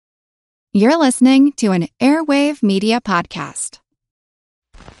You're listening to an Airwave Media Podcast.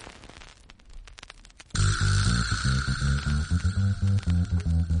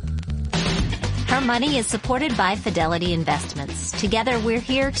 Her Money is supported by Fidelity Investments. Together, we're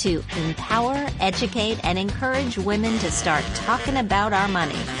here to empower, educate, and encourage women to start talking about our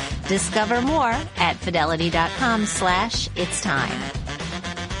money. Discover more at fidelity.com/it's time.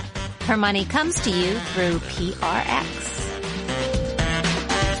 Her Money comes to you through PRX.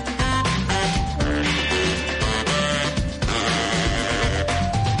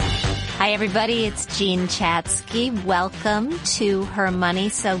 Hi, everybody. It's Jean Chatzky. Welcome to Her Money.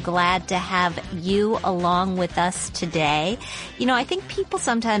 So glad to have you along with us today. You know, I think people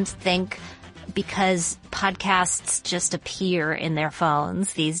sometimes think because podcasts just appear in their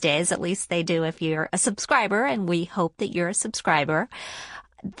phones these days, at least they do if you're a subscriber, and we hope that you're a subscriber,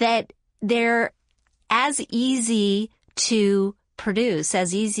 that they're as easy to produce,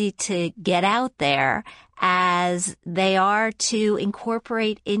 as easy to get out there as they are to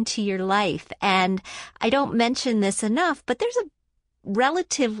incorporate into your life. And I don't mention this enough, but there's a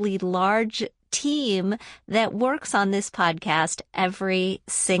relatively large team that works on this podcast every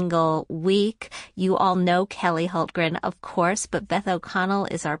single week. You all know Kelly Hultgren, of course, but Beth O'Connell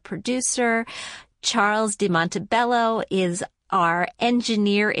is our producer. Charles DiMontebello is our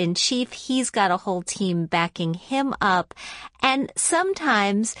engineer-in-chief. He's got a whole team backing him up. And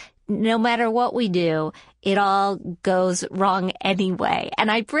sometimes, no matter what we do, it all goes wrong anyway.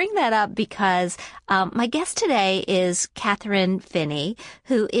 And I bring that up because my guest today is Catherine Finney,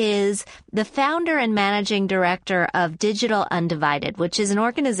 who is the founder and managing director of Digital Undivided, which is an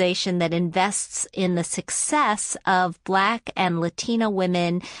organization that invests in the success of Black and Latina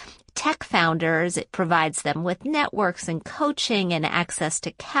women tech founders. It provides them with networks and coaching and access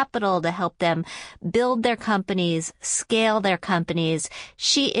to capital to help them build their companies, scale their companies.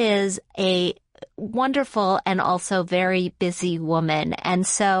 She is a wonderful and also very busy woman. And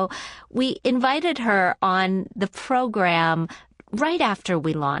so we invited her on the program right after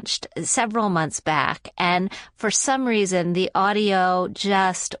we launched several months back. And for some reason, the audio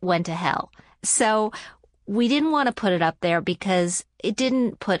just went to hell. So we didn't want to put it up there because it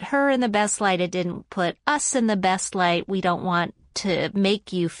didn't put her in the best light. It didn't put us in the best light. We don't want to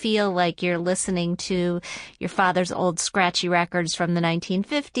make you feel like you're listening to your father's old scratchy records from the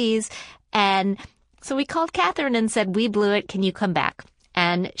 1950s. And so we called Catherine and said, we blew it. Can you come back?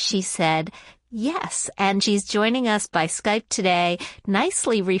 And she said, yes. And she's joining us by Skype today,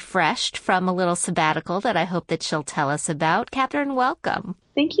 nicely refreshed from a little sabbatical that I hope that she'll tell us about. Catherine, welcome.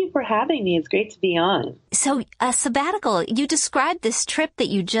 Thank you for having me. It's great to be on. So a sabbatical, you described this trip that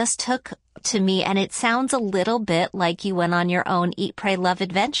you just took to me, and it sounds a little bit like you went on your own Eat, Pray, Love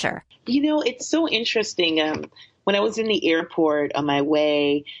adventure. You know, it's so interesting. When I was in the airport on my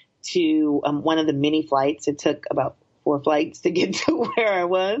way to one of the many flights, it took about 4 flights to get to where I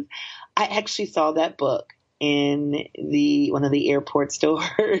was, I actually saw that book in one of the airport stores,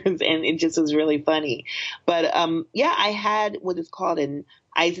 and it just was really funny. But I had what is called an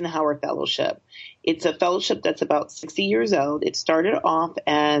Eisenhower Fellowship. It's a fellowship that's about 60 years old. It started off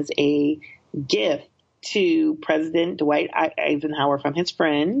as a gift to President Dwight Eisenhower from his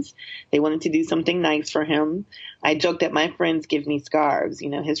friends. They wanted to do something nice for him. I joked that my friends give me scarves. You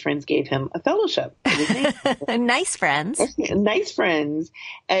know, his friends gave him a fellowship. Nice friends. Nice friends.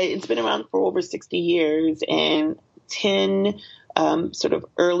 It's been around for over 60 years, and 10 sort of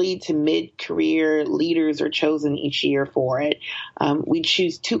early to mid-career leaders are chosen each year for it. We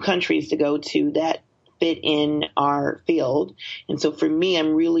choose 2 countries to go to that fit in our field. And so for me,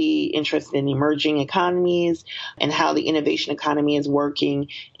 I'm really interested in emerging economies and how the innovation economy is working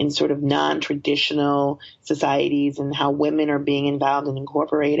in sort of non-traditional societies and how women are being involved and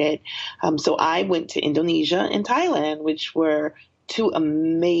incorporated. So I went to Indonesia and Thailand, which were 2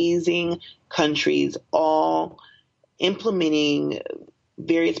 amazing countries, all implementing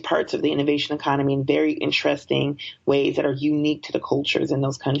various parts of the innovation economy in very interesting ways that are unique to the cultures in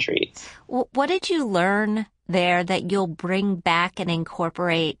those countries. What did you learn there that you'll bring back and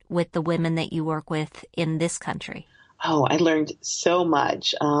incorporate with the women that you work with in this country? Oh, I learned so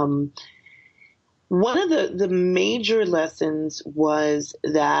much. One of the major lessons was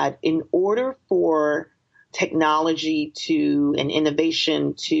that in order for technology and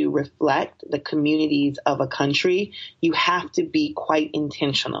innovation to reflect the communities of a country, you have to be quite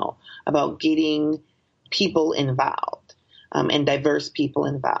intentional about getting people involved. and diverse people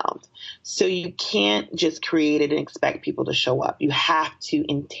involved. So you can't just create it and expect people to show up. You have to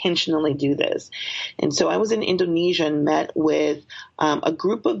intentionally do this. And so I was in Indonesia and met with a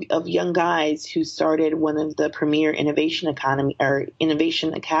group of young guys who started one of the premier innovation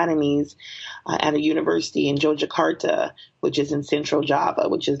academies at a university in Yogyakarta, which is in central Java,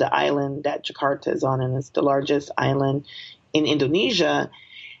 which is the island that Jakarta is on, and it's the largest island in Indonesia.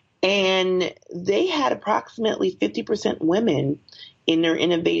 And they had approximately 50% women in their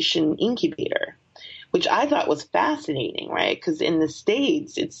innovation incubator, which I thought was fascinating, right? Because in the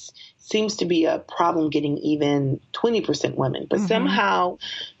States, it seems to be a problem getting even 20% women. But somehow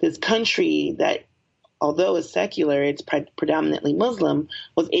this country that, although it's secular, it's predominantly Muslim,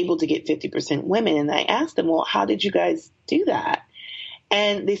 was able to get 50% women. And I asked them, well, how did you guys do that?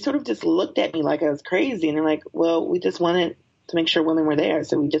 And they sort of just looked at me like I was crazy. And they're like, well, we just wanted to make sure women were there.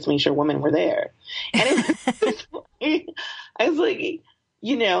 So we just made sure women were there. And I was like,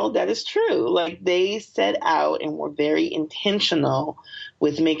 that is true. Like, they set out and were very intentional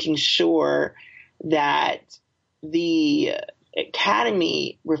with making sure that the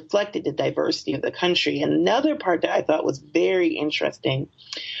academy reflected the diversity of the country. And another part that I thought was very interesting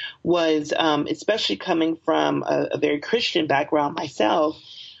was, especially coming from a very Christian background myself,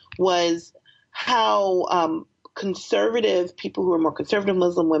 was how conservative people who are more conservative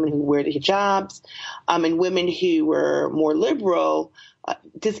Muslim women who wear the hijabs, and women who were more liberal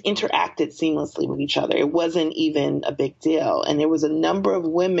just interacted seamlessly with each other. It wasn't even a big deal. And there was a number of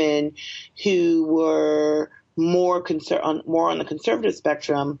women who were more on the conservative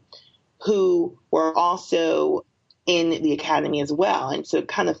spectrum who were also in the academy as well. And so it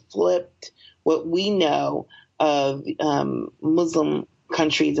kind of flipped what we know of Muslim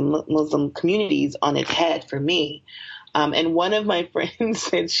countries and Muslim communities on its head for me. And one of my friends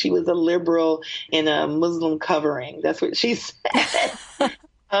said she was a liberal in a Muslim covering. That's what she said, which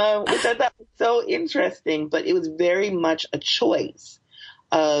I thought was so interesting. But it was very much a choice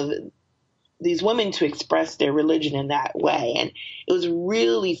of these women to express their religion in that way. And it was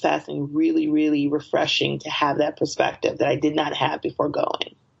really fascinating, really, really refreshing to have that perspective that I did not have before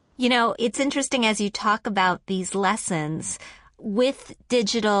going. It's interesting as you talk about these lessons with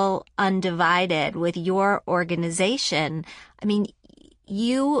Digital Undivided, with your organization. I mean,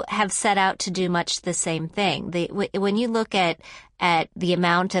 you have set out to do much the same thing. When you look at the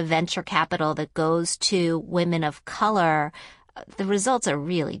amount of venture capital that goes to women of color, the results are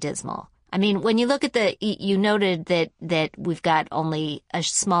really dismal. I mean, when you look at you noted that we've got only a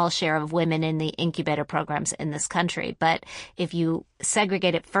small share of women in the incubator programs in this country. But if you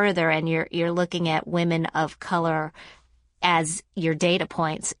segregate it further and you're looking at women of color as your data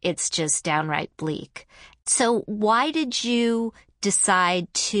points, it's just downright bleak. So why did you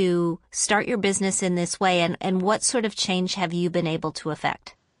decide to start your business in this way, and what sort of change have you been able to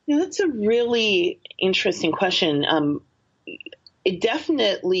affect? That's a really interesting question. It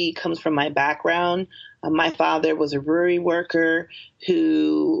definitely comes from my background. My father was a brewery worker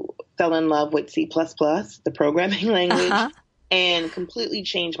who fell in love with C++, the programming language, and completely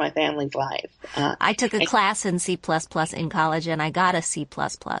changed my family's life. I took a class in C++ in college, and I got a C++.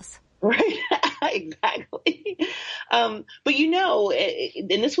 Right, exactly. But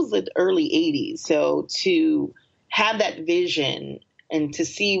and this was the early 80s, so to have that vision and to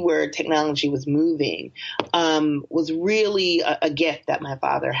see where technology was moving was really a gift that my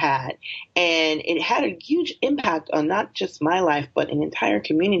father had. And it had a huge impact on not just my life, but an entire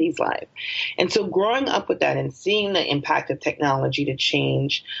community's life. And so growing up with that and seeing the impact of technology to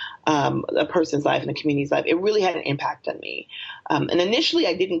change a person's life and a community's life, it really had an impact on me. And initially,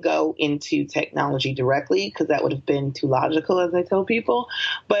 I didn't go into technology directly because that would have been too logical, as I tell people.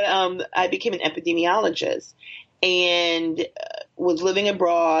 But I became an epidemiologist and was living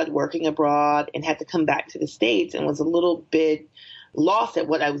abroad, working abroad, and had to come back to the States and was a little bit lost at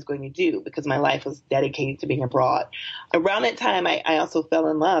what I was going to do because my life was dedicated to being abroad. Around that time, I also fell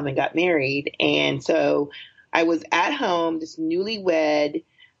in love and got married. And so I was at home, just newlywed,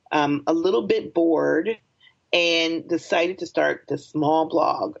 a little bit bored, and decided to start this small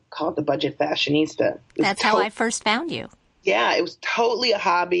blog called The Budget Fashionista. That's how I first found you. Yeah, it was totally a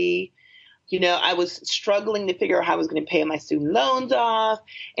hobby. I was struggling to figure out how I was going to pay my student loans off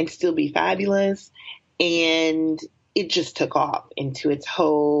and still be fabulous. And it just took off into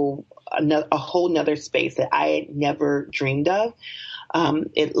a whole nother space that I had never dreamed of.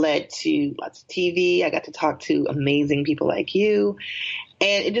 It led to lots of TV. I got to talk to amazing people like you.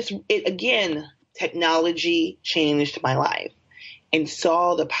 And again, technology changed my life, and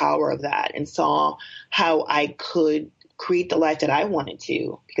saw the power of that and saw how I could create the life that I wanted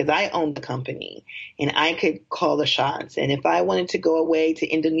to, because I owned the company and I could call the shots. And if I wanted to go away to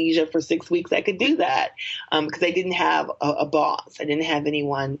Indonesia for 6 weeks, I could do that, because I didn't have a boss. I didn't have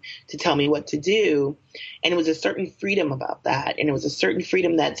anyone to tell me what to do. And it was a certain freedom about that. And it was a certain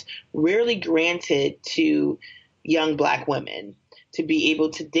freedom that's rarely granted to young Black women, to be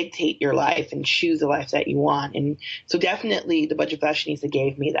able to dictate your life and choose the life that you want. And so definitely the Budget Fashionista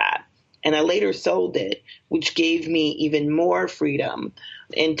gave me that. And I later sold it, which gave me even more freedom.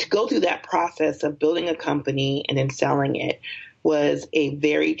 And to go through that process of building a company and then selling it was a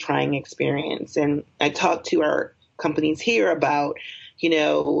very trying experience. And I talked to our companies here about,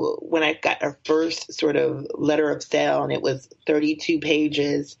 when I got our first sort of letter of sale, and it was 32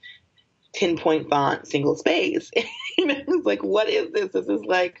 pages, 10-point font, single space. It was like, what is this? This is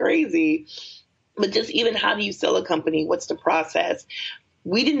like crazy. But just even how do you sell a company? What's the process?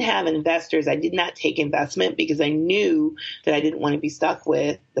 We didn't have investors. I did not take investment because I knew that I didn't want to be stuck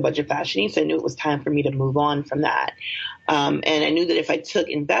with the Budget Fashionista. I knew it was time for me to move on from that. And I knew that if I took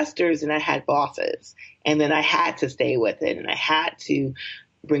investors, then I had bosses, and then I had to stay with it, and I had to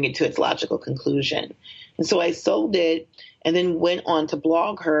bring it to its logical conclusion. And so I sold it and then went on to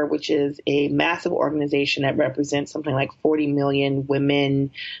BlogHer, which is a massive organization that represents something like 40 million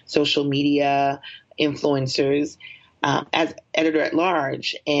women social media influencers, as editor at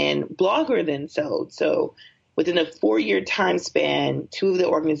large. And BlogHer then sold. So within a 4-year time span, 2 of the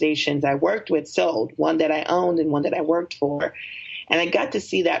organizations I worked with sold, one that I owned and one that I worked for. And I got to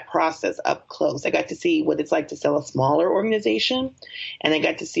see that process up close. I got to see what it's like to sell a smaller organization, and I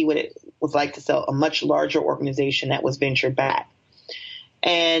got to see what it was like to sell a much larger organization that was venture backed.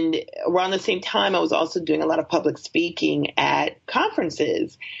 And around the same time, I was also doing a lot of public speaking at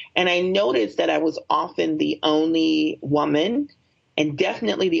conferences. And I noticed that I was often the only woman and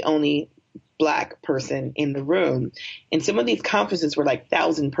definitely the only Black person in the room. And some of these conferences were like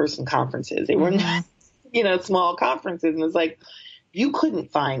 1,000-person conferences. They were not, small conferences. And it's like, you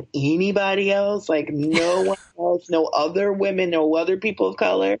couldn't find anybody else, like no one else, no other women, no other people of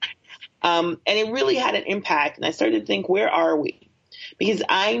color. And it really had an impact. And I started to think, where are we? Because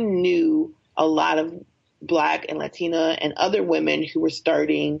I knew a lot of Black and Latina and other women who were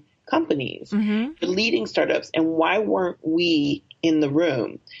starting companies, leading startups. And why weren't we in the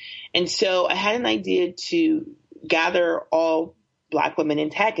room? And so I had an idea to gather all Black women in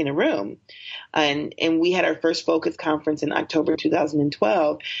tech in a room. And we had our first Focus conference in October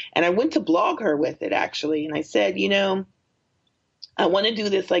 2012. And I went to BlogHer with it, actually. And I said, I want to do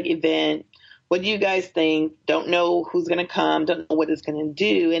this event. What do you guys think? Don't know who's going to come. Don't know what it's going to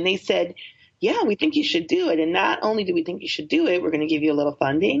do. And they said, yeah, we think you should do it. And not only do we think you should do it, we're going to give you a little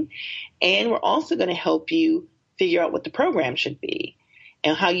funding. And we're also going to help you figure out what the program should be.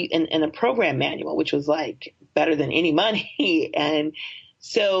 And how you, and a program manual, which was better than any money. And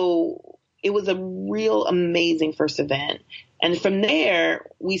so it was a real amazing first event. And from there,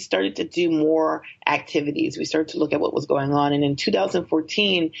 we started to do more activities. We started to look at what was going on. And in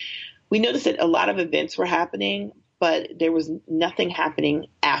 2014, we noticed that a lot of events were happening, but there was nothing happening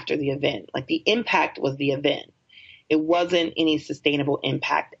after the event. The impact was the event. It wasn't any sustainable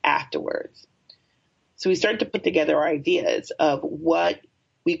impact afterwards. So we started to put together our ideas of what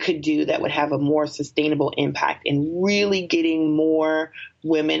we could do that would have a more sustainable impact in really getting more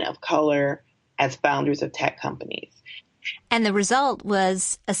women of color as founders of tech companies. And the result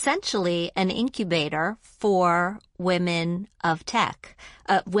was essentially an incubator for women of tech,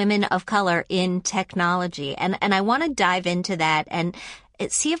 women of color in technology. And I want to dive into that and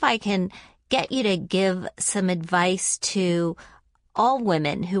see if I can get you to give some advice to all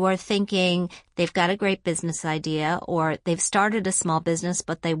women who are thinking they've got a great business idea or they've started a small business,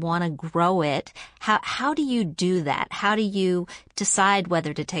 but they want to grow it. How do you do that? How do you decide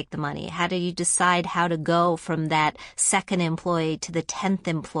whether to take the money? How do you decide how to go from that second employee to the 10th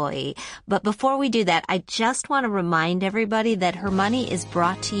employee? But before we do that, I just want to remind everybody that Her Money is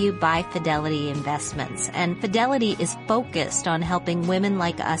brought to you by Fidelity Investments. And Fidelity is focused on helping women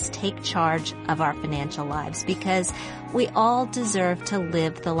like us take charge of our financial lives because we all deserve to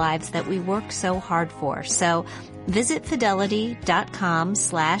live the lives that we work so hard for. So visit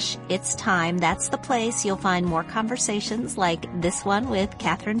fidelity.com/itstime. That's the place. You'll find more conversations like this one with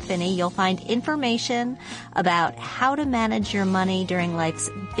Catherine Finney. You'll find information about how to manage your money during life's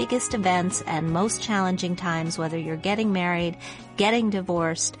biggest events and most challenging times, whether you're getting married, getting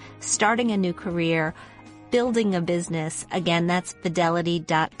divorced, starting a new career, building a business. Again, that's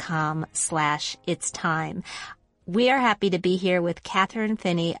fidelity.com/itstime. We are happy to be here with Catherine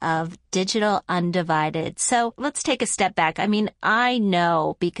Finney of Digital Undivided. So let's take a step back. I mean, I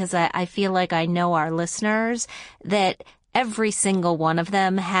know, because I feel like I know our listeners, that every single one of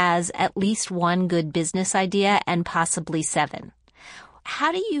them has at least one good business idea and possibly 7.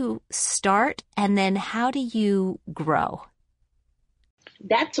 How do you start, and then how do you grow?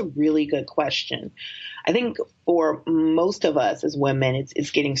 That's a really good question. I think for most of us as women,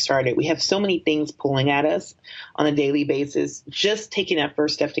 it's getting started. We have so many things pulling at us on a daily basis. Just taking that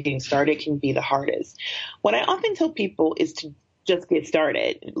first step to getting started can be the hardest. What I often tell people is to just get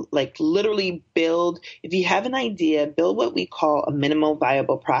started, like literally build. If you have an idea, build what we call a minimal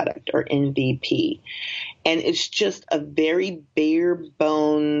viable product, or MVP. And it's just a very bare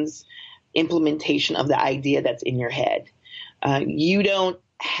bones implementation of the idea that's in your head. You don't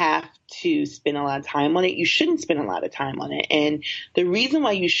have to spend a lot of time on it. You shouldn't spend a lot of time on it. And the reason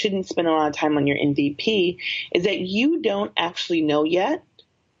why you shouldn't spend a lot of time on your MVP is that you don't actually know yet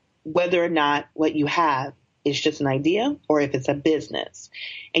whether or not what you have is just an idea or if it's a business.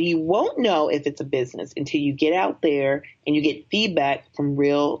 And you won't know if it's a business until you get out there and you get feedback from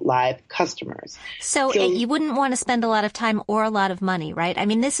real live customers. So you wouldn't want to spend a lot of time or a lot of money, right? I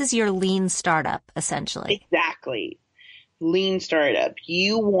mean, this is your lean startup, essentially. Exactly. Lean startup.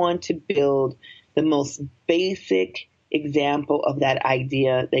 You want to build the most basic example of that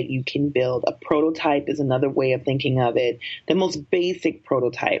idea that you can build. A prototype is another way of thinking of it. The most basic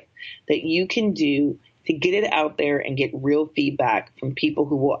prototype that you can do to get it out there and get real feedback from people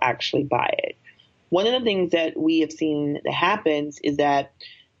who will actually buy it. One of the things that we have seen that happens is that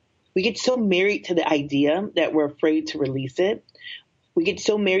we get so married to the idea that we're afraid to release it. We get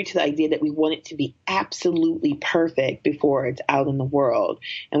so married to the idea that we want it to be absolutely perfect before it's out in the world.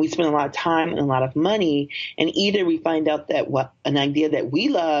 And we spend a lot of time and a lot of money. And either we find out that an idea that we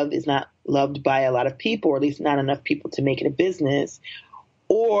love is not loved by a lot of people, or at least not enough people to make it a business,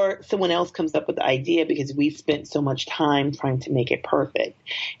 or someone else comes up with the idea because we spent so much time trying to make it perfect.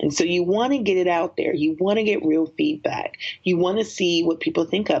 And so you want to get it out there. You want to get real feedback. You want to see what people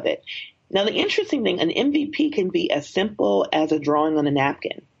think of it. Now, the interesting thing, an MVP can be as simple as a drawing on a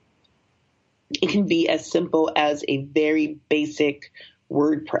napkin. It can be as simple as a very basic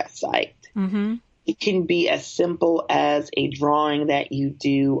WordPress site. Mm-hmm. It can be as simple as a drawing that you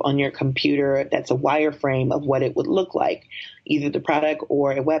do on your computer that's a wireframe of what it would look like, either the product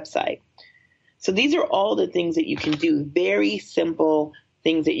or a website. So these are all the things that you can do, very simple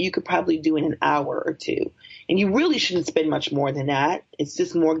things that you could probably do in an hour or two. And you really shouldn't spend much more than that. It's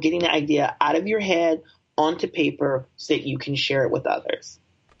just more getting the idea out of your head onto paper so that you can share it with others.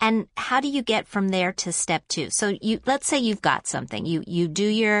 And how do you get from there to step 2? So let's say you've got something. You do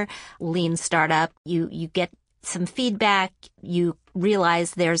your lean startup. You get some feedback. You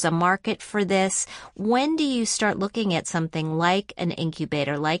realize there's a market for this. When do you start looking at something like an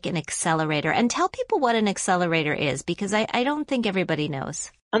incubator, like an accelerator? And tell people what an accelerator is, because I don't think everybody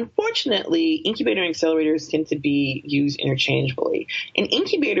knows. Unfortunately, incubator and accelerators tend to be used interchangeably. An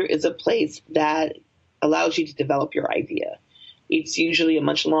incubator is a place that allows you to develop your idea. It's usually a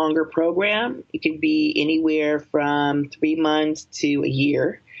much longer program. It could be anywhere from 3 months to a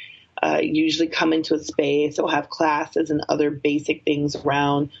year. Usually come into a space. They'll have classes and other basic things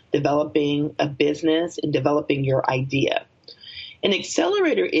around developing a business and developing your idea. An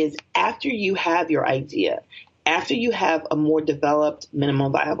accelerator is after you have your idea, after you have a more developed minimal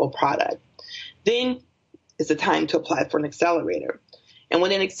viable product, then it's the time to apply for an accelerator. And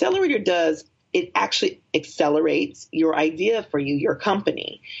what an accelerator does, it actually accelerates your idea for you, your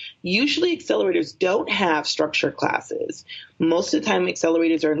company. Usually accelerators don't have structured classes. Most of the time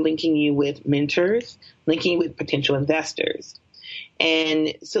accelerators are linking you with mentors, linking you with potential investors.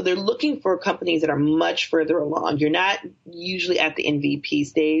 And so they're looking for companies that are much further along. You're not usually at the MVP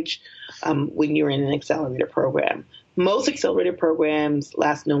stage when you're in an accelerator program. Most accelerator programs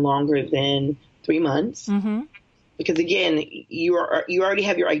last no longer than 3 months. Mm-hmm. Because again, you already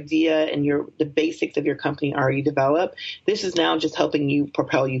have your idea and the basics of your company already developed. This is now just helping you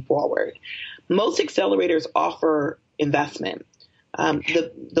propel you forward. Most accelerators offer investment.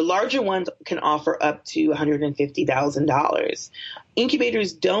 The larger ones can offer up to $150,000.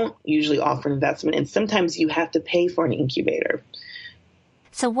 Incubators don't usually offer investment, and sometimes you have to pay for an incubator.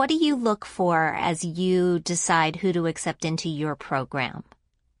 So what do you look for as you decide who to accept into your program?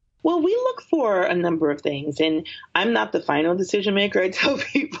 Well, we look for a number of things, and I'm not the final decision maker. I tell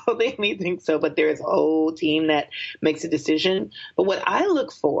people they may think so, but there's a whole team that makes a decision. But what I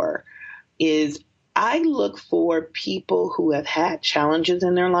look for is I look for people who have had challenges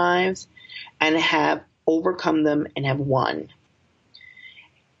in their lives and have overcome them and have won.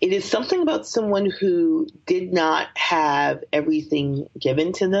 it is something about someone who did not have everything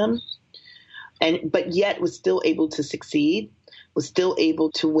given to them, but yet was still able to succeed, was still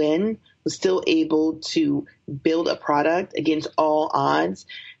able to win, was still able to build a product against all odds.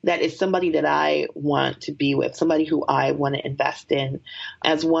 That is somebody that I want to be with, somebody who I want to invest in.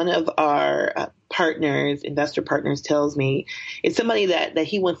 As one of our partners, investor partners, tells me, it's somebody that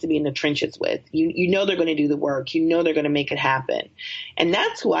he wants to be in the trenches with. You know they're going to do the work. You know they're going to make it happen. And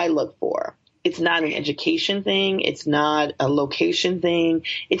that's who I look for. It's not an education thing. It's not a location thing.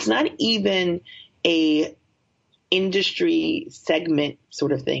 It's not even a industry segment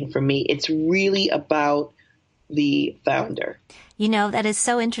sort of thing for me. It's really about the founder. You know, that is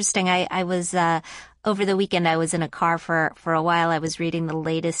so interesting. I was, over the weekend, I was in a car for a while. I was reading the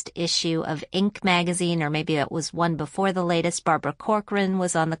latest issue of Inc. magazine, or maybe it was one before the latest. Barbara Corcoran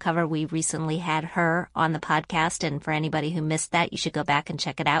was on the cover. We recently had her on the podcast. And for anybody who missed that, you should go back and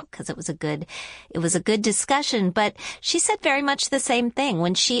check it out because it was a good discussion. But she said very much the same thing.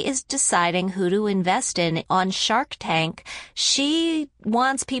 When she is deciding who to invest in on Shark Tank, she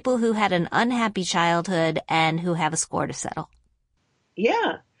wants people who had an unhappy childhood and who have a score to settle.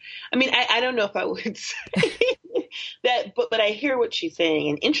 Yeah. I mean, I don't know if I would say that, but I hear what she's saying.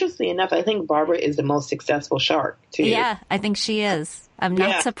 And interestingly enough, I think Barbara is the most successful shark, too. Yeah, I think she is. I'm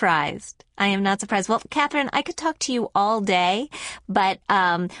not surprised. I am not surprised. Well, Catherine, I could talk to you all day, but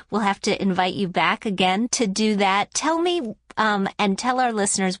we'll have to invite you back again to do that. Tell me and tell our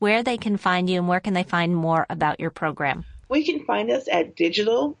listeners where they can find you and where can they find more about your program. Well, you can find us at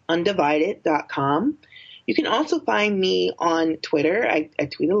digitalundivided.com. You can also find me on Twitter. I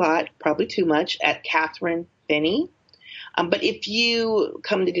tweet a lot, probably too much, at Catherine Finney. But if you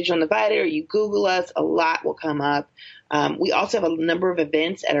come to Digital Undivided or you Google us, a lot will come up. We also have a number of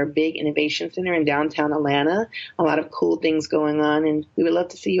events at our big innovation center in downtown Atlanta. A lot of cool things going on, and we would love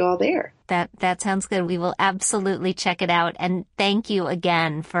to see you all there. That sounds good. We will absolutely check it out. And thank you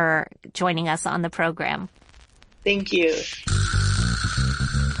again for joining us on the program. Thank you.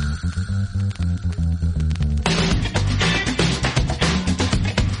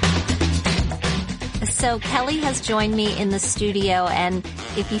 So Kelly has joined me in the studio, and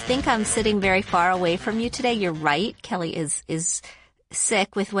if you think I'm sitting very far away from you today, you're right. Kelly is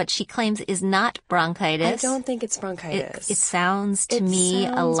sick with what she claims is not bronchitis. I don't think it's bronchitis. It sounds to me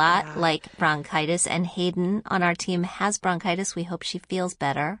a lot like bronchitis, and Hayden on our team has bronchitis. We hope she feels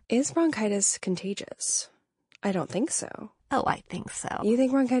better. Is bronchitis contagious? I don't think so. Oh, I think so. You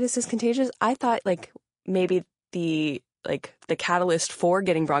think bronchitis is contagious? I thought maybe the catalyst for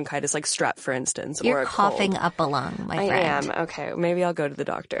getting bronchitis, like strep, for instance, You're or a coughing cold. up a lung, my friend. I am. Okay. Maybe I'll go to the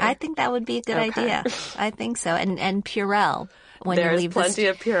doctor. I think that would be a good idea. I think so. And Purell. When There's you leave plenty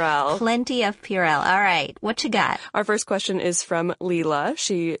of Purell. Plenty of Purell. All right. What you got? Our first question is from Leela.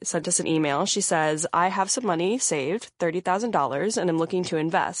 She sent us an email. She says, I have some money saved, $30,000, and I'm looking to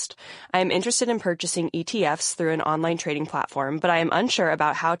invest. I am interested in purchasing ETFs through an online trading platform, but I am unsure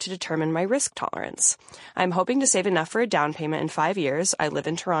about how to determine my risk tolerance. I'm hoping to save enough for a down payment in 5 years. I live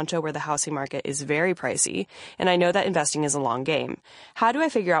in Toronto where the housing market is very pricey, and I know that investing is a long game. How do I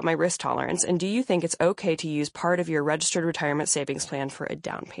figure out my risk tolerance, and do you think it's okay to use part of your registered retirement savings plan for a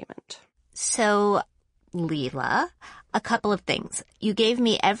down payment? So, Leela, a couple of things. You gave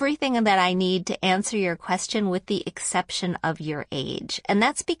me everything that I need to answer your question with the exception of your age. And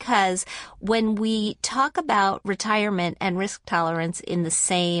that's because when we talk about retirement and risk tolerance in the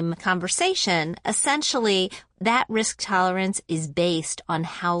same conversation, essentially that risk tolerance is based on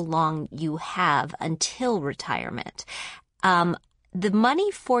how long you have until retirement. The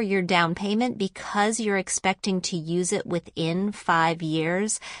money for your down payment, because you're expecting to use it within 5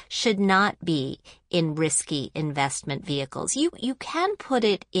 years, should not be in risky investment vehicles. You can put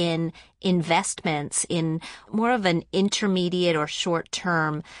it in investments in more of an intermediate or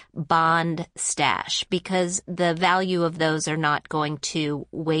short-term bond stash because the value of those are not going to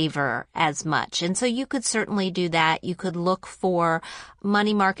waver as much. And so you could certainly do that. You could look for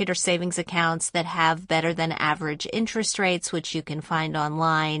money market or savings accounts that have better than average interest rates, which you can find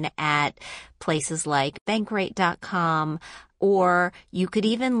online at places like bankrate.com. Or you could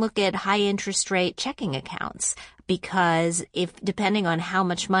even look at high interest rate checking accounts because depending on how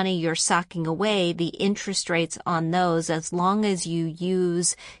much money you're socking away, the interest rates on those, as long as you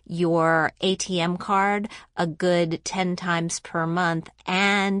use your ATM card a good 10 times per month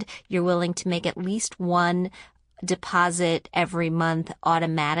and you're willing to make at least one deposit every month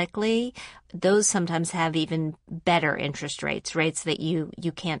automatically, those sometimes have even better interest rates that you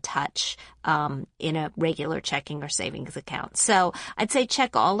can't touch in a regular checking or savings account. So I'd say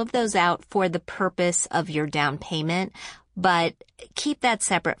check all of those out for the purpose of your down payment. but keep that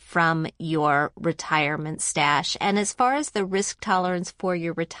separate from your retirement stash. And as far as the risk tolerance for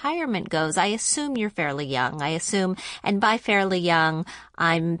your retirement goes, I assume you're fairly young. And by fairly young,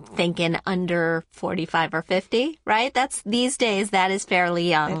 I'm thinking under 45 or 50, right? These days, that is fairly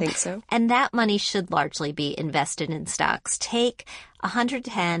young. I think so. And that money should largely be invested in stocks. Take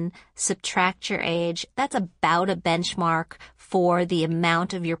 110, subtract your age. That's about a benchmark for the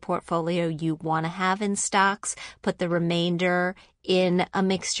amount of your portfolio you want to have in stocks. Put the remainder in a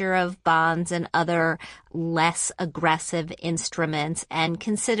mixture of bonds and other less aggressive instruments, and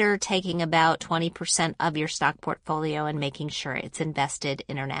consider taking about 20% of your stock portfolio and making sure it's invested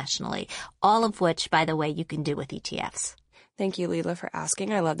internationally. All of which, by the way, you can do with ETFs. Thank you, Leela, for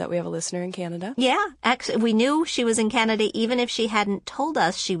asking. I love that we have a listener in Canada. Yeah, actually, we knew she was in Canada, even if she hadn't told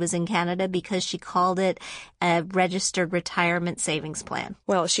us she was in Canada, because she called it a registered retirement savings plan.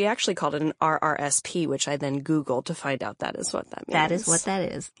 Well, she actually called it an RRSP, which I then Googled to find out that is what that means. That is what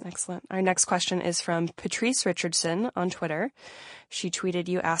that is. Excellent. Our next question is from Patrice Richardson on Twitter. She tweeted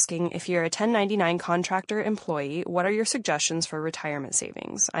you asking, if you're a 1099 contractor employee, what are your suggestions for retirement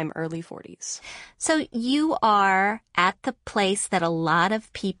savings? I'm early 40s. So you are at the place that a lot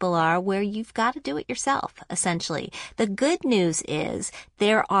of people are, where you've got to do it yourself, essentially. The good news is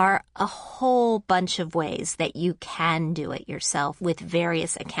there are a whole bunch of ways that you can do it yourself with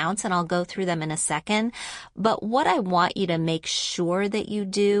various accounts, and I'll go through them in a second. But what I want you to make sure that you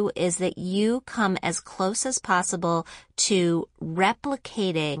do is that you come as close as possible to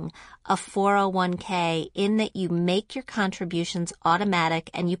replicating a 401k, in that you make your contributions automatic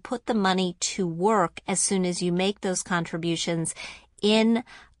and you put the money to work as soon as you make those contributions in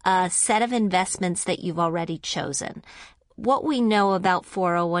a set of investments that you've already chosen. What we know about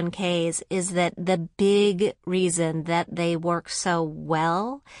 401ks is that the big reason that they work so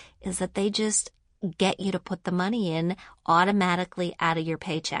well is that they just get you to put the money in automatically out of your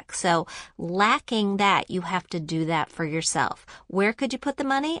paycheck. So lacking that, you have to do that for yourself. Where could you put the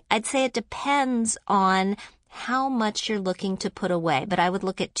money? I'd say it depends on how much you're looking to put away, but I would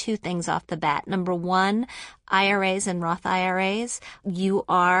look at two things off the bat. Number one, IRAs and Roth IRAs. You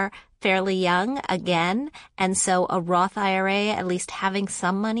are fairly young again, and so a Roth IRA, at least having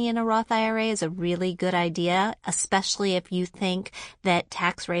some money in a Roth IRA, is a really good idea, especially if you think that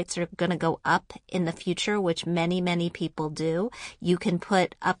tax rates are going to go up in the future, which many, many people do. You can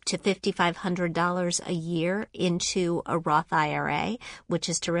put up to $5,500 a year into a Roth IRA, which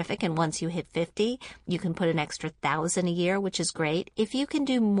is terrific, and once you hit 50, you can put an extra $1,000 a year, which is great. If you can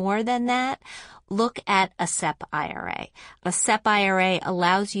do more than that, look at a SEP IRA. A SEP IRA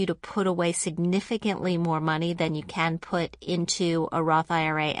allows you to put away significantly more money than you can put into a Roth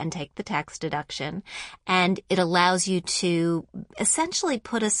IRA and take the tax deduction. And it allows you to essentially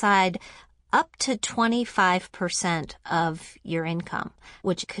put aside up to 25% of your income,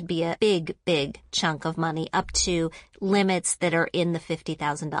 which could be a big, big chunk of money, up to limits that are in the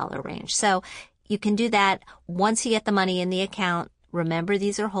 $50,000 range. So you can do that once you get the money in the account. Remember,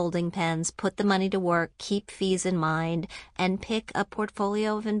 these are holding pens. Put the money to work, keep fees in mind, and pick a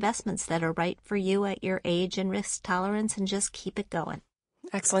portfolio of investments that are right for you at your age and risk tolerance, and just keep it going.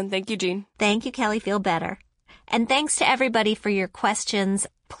 Excellent. Thank you, Jean. Thank you, Kelly. Feel better. And thanks to everybody for your questions.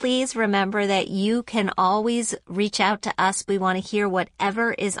 Please remember that you can always reach out to us. We want to hear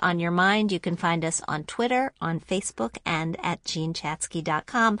whatever is on your mind. You can find us on Twitter, on Facebook, and at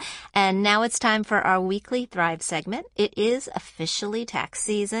JeanChatsky.com. And now it's time for our weekly Thrive segment. It is officially tax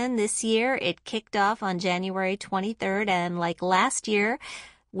season this year. It kicked off on January 23rd, and like last year,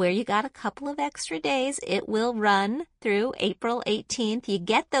 where you got a couple of extra days, it will run through April 18th. You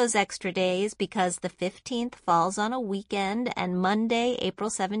get those extra days because the 15th falls on a weekend and Monday, April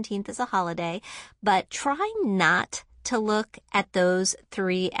 17th, is a holiday. But try not to look at those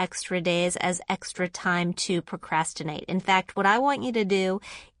 3 extra days as extra time to procrastinate. In fact, what I want you to do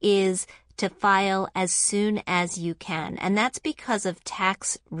is to file as soon as you can. And that's because of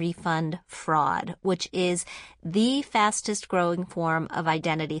tax refund fraud, which is the fastest growing form of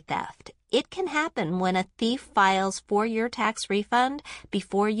identity theft. It can happen when a thief files for your tax refund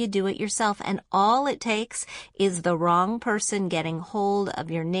before you do it yourself, and all it takes is the wrong person getting hold of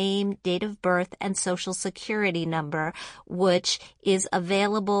your name, date of birth, and social security number, which is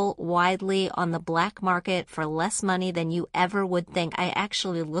available widely on the black market for less money than you ever would think. I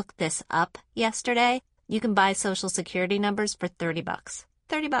actually looked this up yesterday. You can buy social security numbers for $30.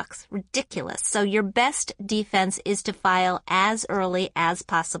 $30. Ridiculous. So your best defense is to file as early as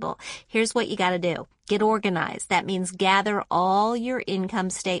possible. Here's what you got to do. Get organized. That means gather all your income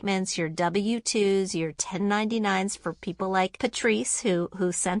statements, your W-2s, your 1099s for people like Patrice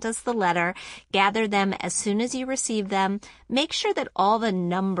who sent us the letter. Gather them as soon as you receive them. Make sure that all the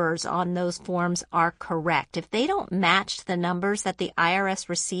numbers on those forms are correct. If they don't match the numbers that the IRS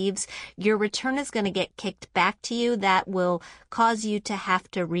receives, your return is going to get kicked back to you. That will cause you to have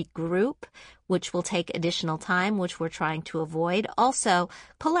to regroup, which will take additional time, which we're trying to avoid. Also,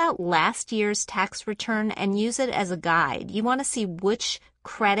 pull out last year's tax return and use it as a guide. You want to see which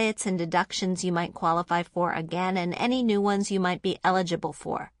credits and deductions you might qualify for again and any new ones you might be eligible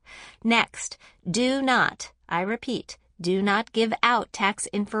for. Next, do not, I repeat, do not give out tax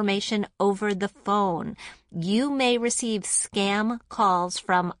information over the phone. You may receive scam calls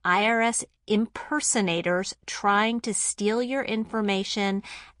from IRS impersonators trying to steal your information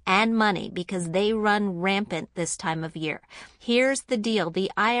and money because they run rampant this time of year. Here's the deal.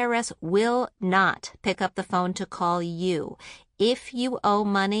 The IRS will not pick up the phone to call you. If you owe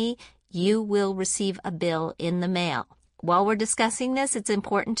money, you will receive a bill in the mail. While we're discussing this, it's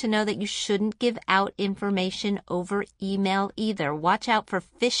important to know that you shouldn't give out information over email either. Watch out for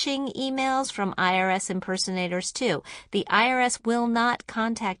phishing emails from IRS impersonators too. The IRS will not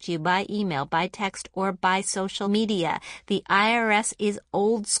contact you by email, by text, or by social media. The IRS is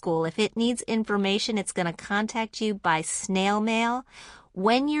old school. If it needs information, it's going to contact you by snail mail.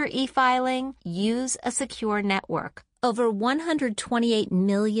 When you're e-filing, use a secure network. Over 128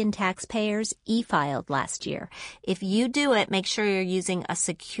 million taxpayers e-filed last year. If you do it, make sure you're using a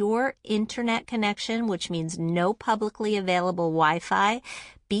secure internet connection, which means no publicly available Wi-Fi.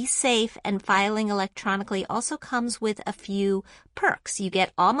 Be safe, and filing electronically also comes with a few perks. You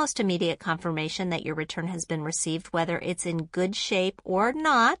get almost immediate confirmation that your return has been received, whether it's in good shape or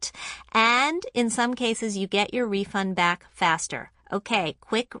not. And in some cases, you get your refund back faster. Okay,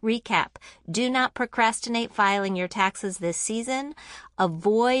 quick recap. Do not procrastinate filing your taxes this season.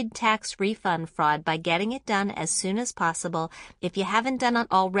 Avoid tax refund fraud by getting it done as soon as possible. If you haven't done it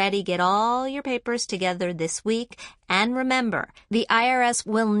already, get all your papers together this week. And remember, the IRS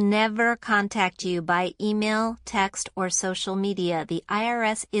will never contact you by email, text, or social media. The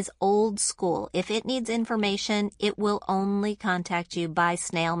IRS is old school. If it needs information, it will only contact you by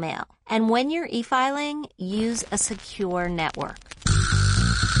snail mail. And when you're e-filing, use a secure network.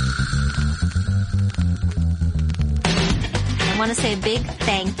 I want to say a big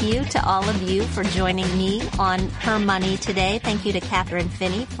thank you to all of you for joining me on Her Money today. Thank you to Catherine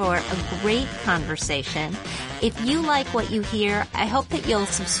Finney for a great conversation. If you like what you hear, I hope that you'll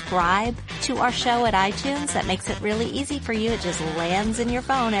subscribe to our show at iTunes. That makes it really easy for you. It just lands in your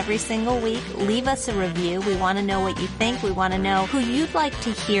phone every single week. Leave us a review. We want to know what you think. We want to know who you'd like to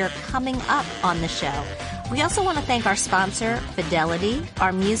hear coming up on the show. We also want to thank our sponsor, Fidelity.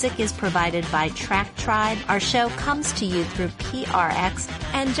 Our music is provided by Track Tribe. Our show comes to you through PRX.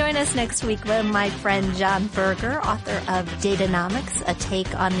 And join us next week when my friend John Berger, author of Datanomics, a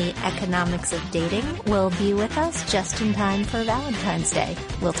take on the economics of dating, will be with us just in time for Valentine's Day.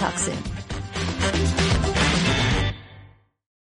 We'll talk soon.